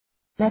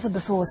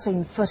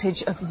Never-before-seen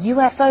footage of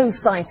UFO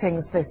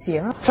sightings this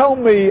year. Tell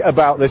me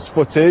about this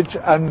footage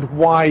and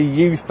why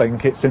you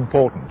think it's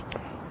important.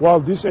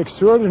 Well, this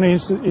extraordinary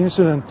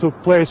incident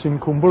took place in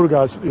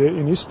Kumburgaz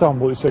in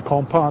Istanbul. It's a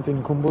compound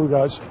in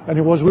Kumburgaz, and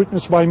it was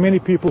witnessed by many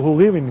people who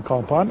live in the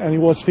compound, and it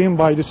was filmed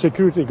by the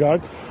security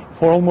guard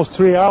for almost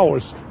 3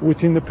 hours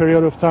within the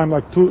period of time,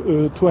 like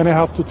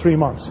 2.5 to 3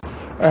 months.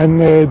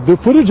 And the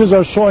footages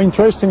are so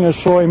interesting and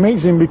so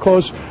amazing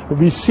because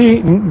we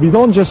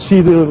don't just see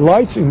the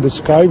lights in the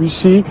sky, we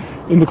see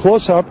in the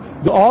close-up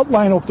the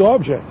outline of the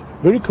object.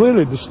 Very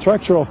clearly, the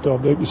structure of the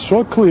object is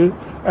so clear.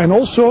 And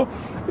also,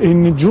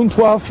 in June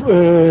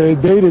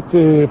 12 dated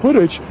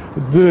footage,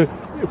 the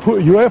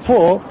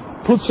UFO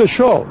puts a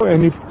show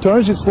and it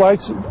turns its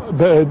lights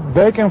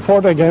back and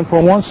forth again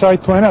from one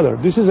side to another.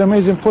 This is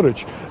amazing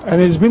footage,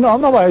 and it's been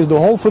analyzed. The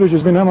whole footage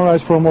has been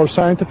analyzed from our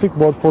scientific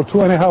board for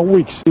 2.5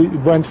 weeks.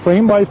 It went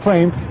frame by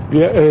frame,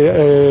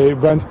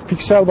 went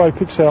pixel by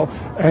pixel,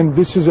 and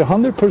this is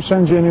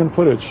 100% genuine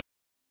footage.